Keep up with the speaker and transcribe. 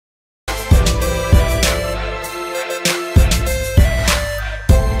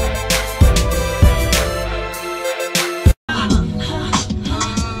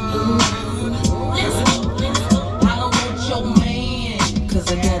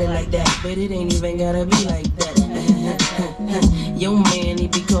but it ain't even gotta be like that. Yo man, he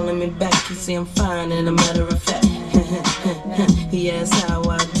be calling me back, he say I'm fine, and a matter of fact, he asks how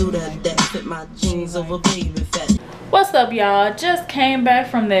I do that fit my jeans over baby fat. What's up, y'all? Just came back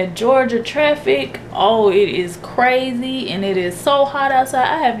from that Georgia traffic. Oh, it is crazy and it is so hot outside.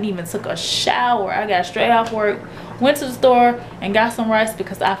 I haven't even took a shower. I got straight off work, went to the store and got some rice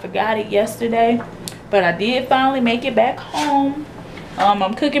because I forgot it yesterday, but I did finally make it back home.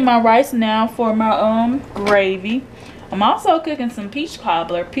 I'm cooking my rice now for my gravy. I'm also cooking some peach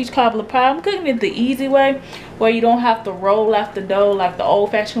cobbler pie. I'm cooking it the easy way, where you don't have to roll out the dough like the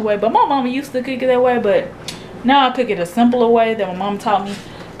old-fashioned way, but my mama used to cook it that way, but now I cook it a simpler way that my mom taught me.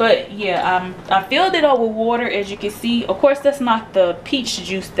 But yeah, I filled it up with water, as you can see. Of course, that's not the peach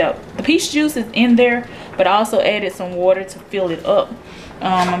juice though. The peach juice is in there, but I also added some water to fill it up.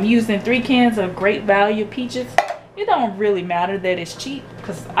 I'm using 3 cans of great value peaches. It don't really matter that it's cheap,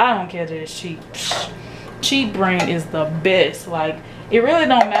 because I don't care that it's cheap. Cheap brand is the best. Like, it really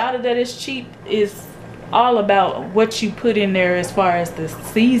don't matter that it's cheap. It's all about what you put in there as far as the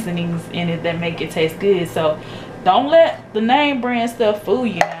seasonings in it that make it taste good. So don't let the name brand stuff fool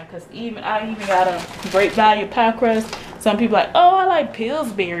you now, because I even got a great value pie crust. Some people like, oh, I like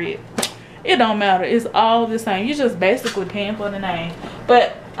Pillsbury. It don't matter, it's all the same. You're just basically paying for the name.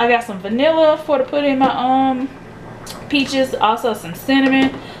 But I got some vanilla to put in my peaches, also some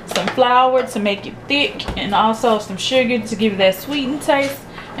cinnamon, some flour to make it thick, and also some sugar to give it that sweetened taste.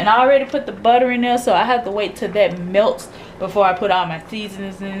 And I already put the butter in there, so I have to wait till that melts before I put all my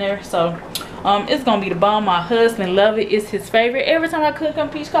seasonings in there. So it's gonna be the bomb. My husband love it. It's his favorite. Every time I cook him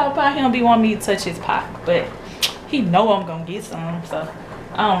peach cobbler pie, he don't be wanting me to touch his pie, but he know I'm gonna get some, so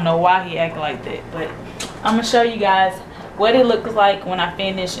I don't know why he act like that. But I'm gonna show you guys what it looks like when I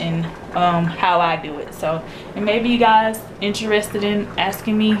finish and how I do it. So, and maybe you guys interested in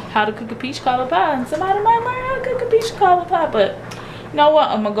asking me how to cook a peach cobbler pie, and somebody might learn how to cook a peach cobbler pie. But you know what,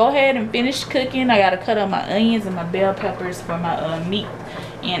 I'm gonna go ahead and finish cooking. I gotta cut up my onions and my bell peppers for my meat,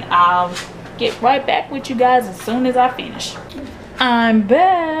 and I'll get right back with you guys as soon as I finish. I'm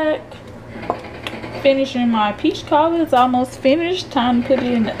back. Finishing my peach cobbler. It's almost finished. Time to put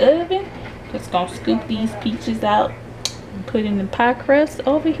it in the oven. Just gonna scoop these peaches out and put in the pie crust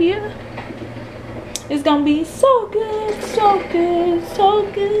over here. It's gonna be so good, so good,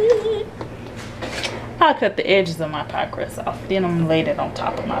 so good. I'll cut the edges of my pie crust off, then I'm gonna lay it on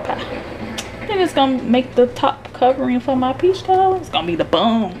top of my pie. And it's gonna make the top covering for my peach cobbler. It's gonna be the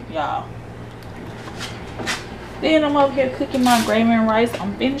bomb, y'all. Then I'm over here cooking my gravy and rice.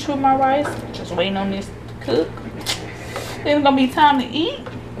 I'm finished with my rice, just waiting on this to cook. Then it's gonna be time to eat.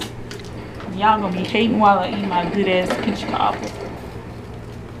 Y'all gonna be hating while I eat my good ass peach cobbler.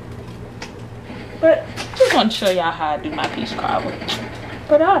 But just want to show y'all how I do my peach cobbler.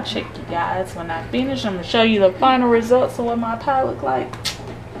 But I'll check you guys when I finish. I'm gonna show you the final results of what my pie look like.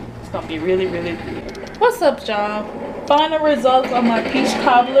 It's gonna be really, really good. What's up, y'all? Final results of my peach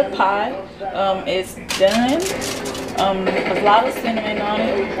cobbler pie. It's done. A lot of cinnamon on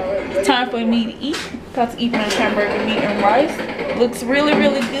it. It's time for me to eat. About to eat my hamburger meat and rice. Looks really,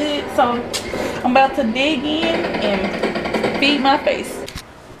 really good. So I'm about to dig in and feed my face.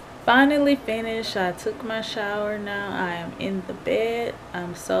 Finally finished. I took my shower. Now I am in the bed.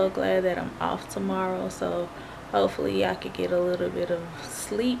 I'm so glad that I'm off tomorrow, so hopefully I could get a little bit of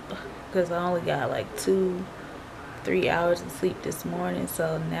sleep, because I only got like 2-3 hours of sleep this morning.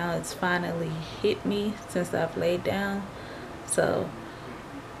 So now it's finally hit me since I've laid down. So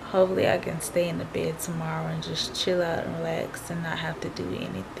hopefully I can stay in the bed tomorrow and just chill out and relax and not have to do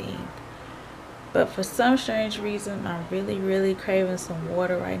anything. But for some strange reason, I'm really craving some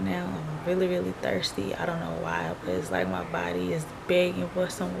water right now. I'm really thirsty. I don't know why, but it's like my body is begging for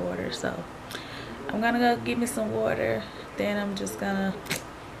some water. So I'm gonna go get me some water. Then I'm just gonna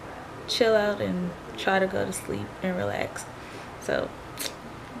chill out and try to go to sleep and relax. So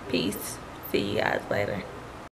peace. See you guys later.